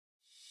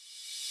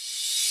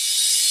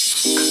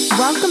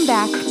Welcome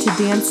back to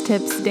Dance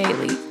Tips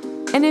Daily.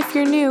 And if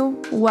you're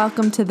new,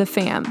 welcome to the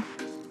fam.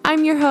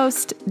 I'm your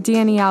host,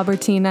 Danny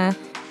Albertina,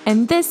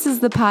 and this is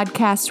the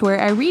podcast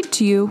where I read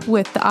to you,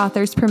 with the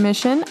author's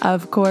permission,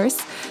 of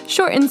course,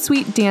 short and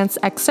sweet dance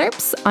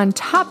excerpts on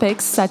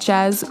topics such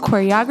as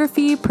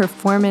choreography,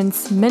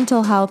 performance,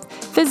 mental health,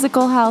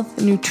 physical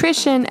health,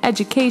 nutrition,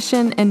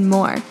 education, and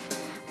more.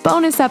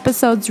 Bonus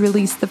episodes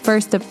released the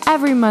first of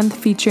every month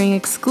featuring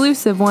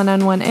exclusive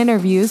one-on-one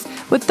interviews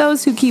with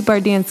those who keep our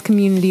dance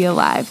community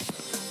alive.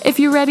 If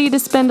you're ready to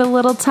spend a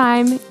little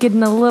time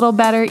getting a little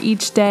better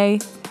each day,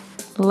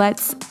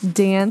 let's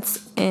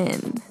dance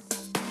in.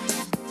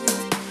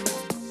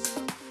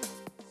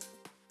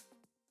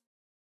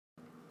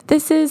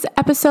 This is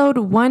episode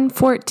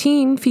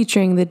 114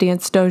 featuring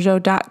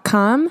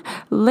thedancedojo.com.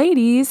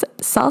 Ladies,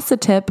 salsa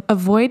tip,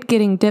 avoid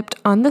getting dipped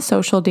on the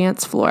social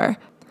dance floor.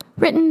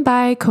 Written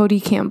by Cody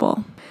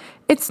Campbell.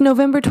 It's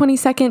November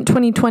 22nd,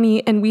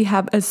 2020, and we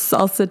have a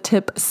Salsa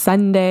Tip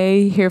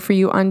Sunday here for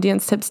you on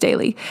Dance Tips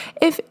Daily.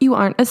 If you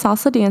aren't a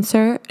salsa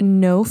dancer,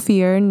 no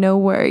fear, no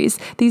worries.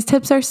 These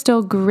tips are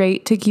still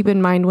great to keep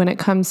in mind when it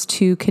comes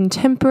to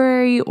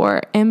contemporary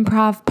or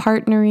improv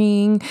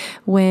partnering,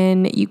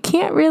 when you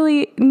can't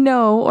really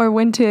know or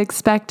when to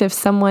expect if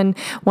someone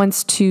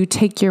wants to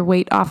take your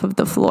weight off of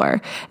the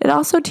floor. It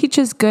also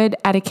teaches good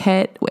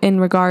etiquette in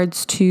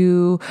regards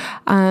to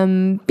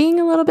being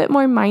a little bit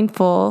more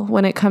mindful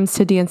when it comes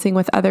to dancing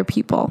with other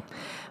people.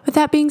 With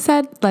that being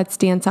said, let's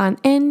dance on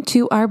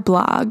into our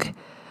blog.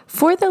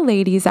 For the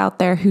ladies out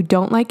there who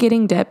don't like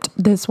getting dipped,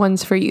 this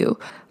one's for you.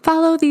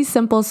 Follow these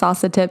simple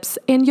salsa tips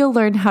and you'll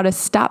learn how to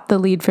stop the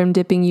lead from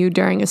dipping you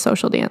during a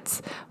social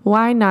dance.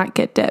 Why not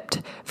get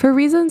dipped? For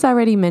reasons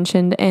already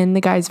mentioned in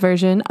the guy's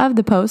version of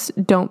the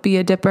post, Don't Be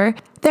a Dipper,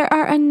 there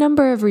are a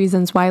number of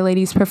reasons why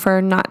ladies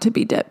prefer not to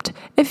be dipped.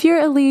 If you're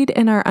a lead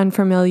and are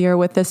unfamiliar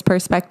with this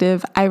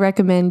perspective, I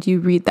recommend you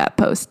read that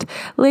post.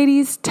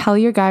 Ladies, tell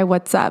your guy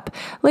what's up.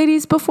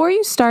 Ladies, before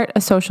you start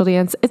a social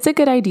dance, it's a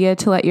good idea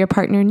to let your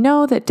partner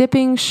know that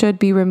dipping should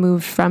be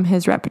removed from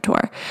his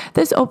repertoire.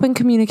 This open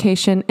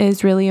communication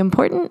is really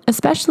important,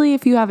 especially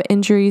if you have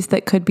injuries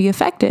that could be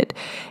affected.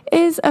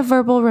 Is a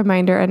verbal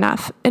reminder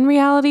enough? In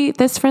reality,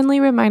 this friendly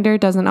reminder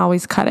doesn't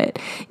always cut it.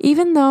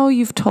 Even though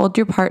you've told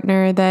your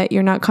partner that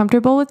you're not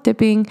comfortable with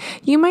dipping,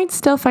 you might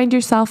still find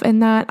yourself in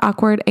that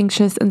awkward,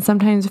 anxious, and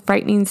sometimes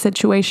frightening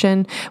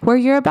situation where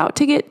you're about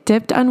to get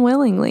dipped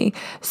unwillingly.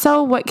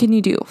 So what can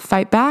you do?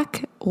 Fight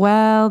back?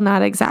 Well,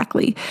 not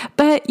exactly,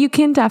 but you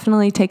can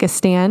definitely take a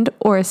stand,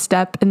 or a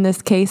step in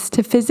this case,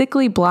 to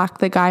physically block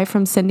the guy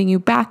from sending you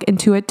back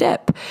into a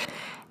dip.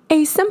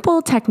 A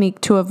simple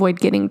technique to avoid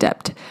getting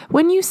dipped.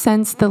 When you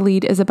sense the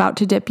lead is about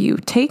to dip you,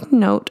 take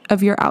note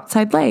of your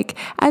outside leg.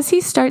 As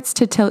he starts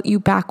to tilt you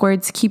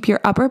backwards, keep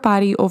your upper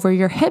body over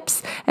your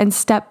hips and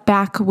step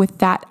back with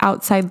that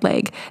outside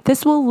leg.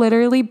 This will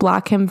literally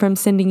block him from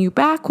sending you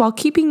back while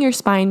keeping your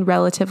spine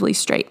relatively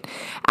straight.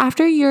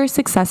 After you're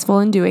successful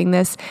in doing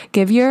this,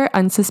 give your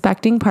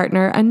unsuspecting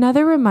partner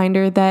another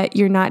reminder that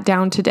you're not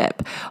down to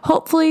dip.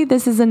 Hopefully,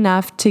 this is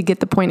enough to get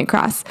the point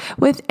across.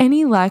 With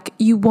any luck,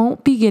 you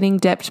won't be getting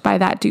dipped by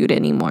that dude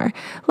anymore.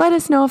 Let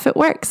us know if it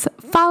works.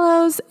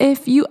 Follows,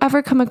 if you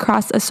ever come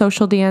across a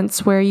social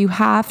dance where you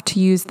have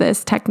to use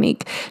this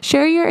technique,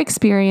 share your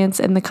experience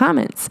in the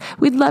comments.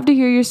 We'd love to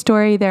hear your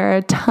story. There are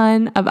a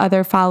ton of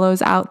other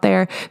follows out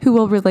there who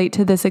will relate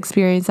to this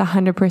experience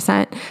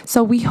 100%.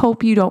 So we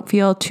hope you don't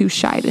feel too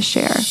shy to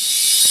share.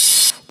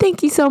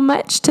 Thank you so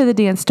much to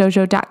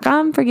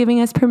thedancedojo.com for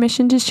giving us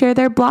permission to share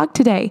their blog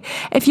today.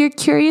 If you're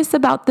curious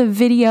about the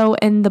video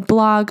and the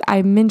blog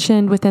I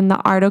mentioned within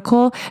the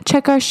article,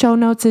 check our show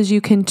notes as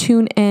you can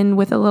tune in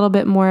with a little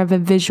bit more of a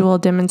visual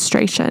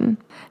demonstration.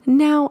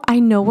 Now, I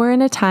know we're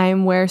in a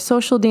time where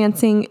social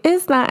dancing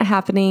is not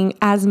happening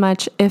as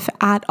much, if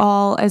at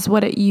all, as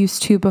what it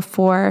used to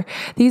before.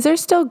 These are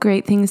still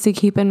great things to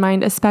keep in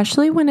mind,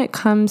 especially when it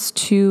comes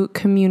to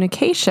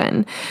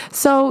communication.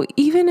 So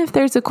even if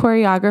there's a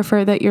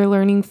choreographer that you're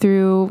learning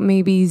through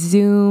maybe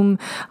Zoom,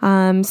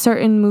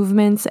 certain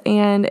movements,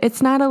 and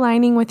it's not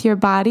aligning with your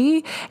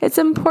body, it's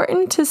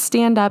important to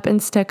stand up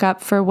and stick up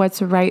for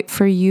what's right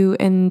for you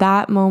in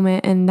that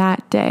moment and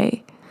that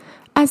day.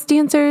 As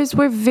dancers,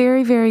 we're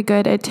very, very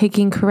good at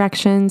taking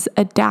corrections,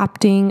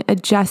 adapting,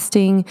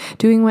 adjusting,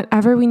 doing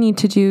whatever we need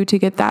to do to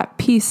get that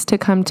piece to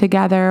come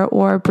together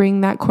or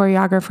bring that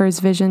choreographer's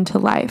vision to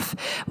life.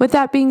 With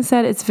that being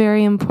said, it's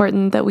very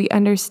important that we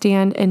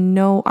understand and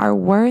know our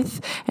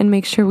worth and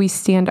make sure we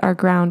stand our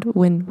ground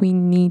when we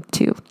need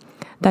to.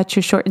 That's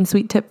your short and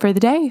sweet tip for the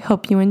day.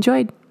 Hope you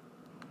enjoyed.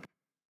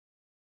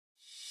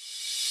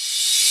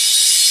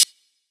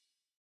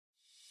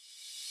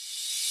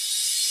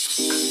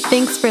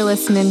 Thanks for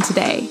listening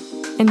today,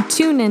 and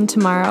tune in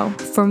tomorrow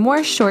for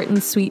more short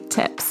and sweet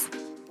tips.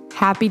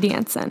 Happy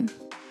dancing.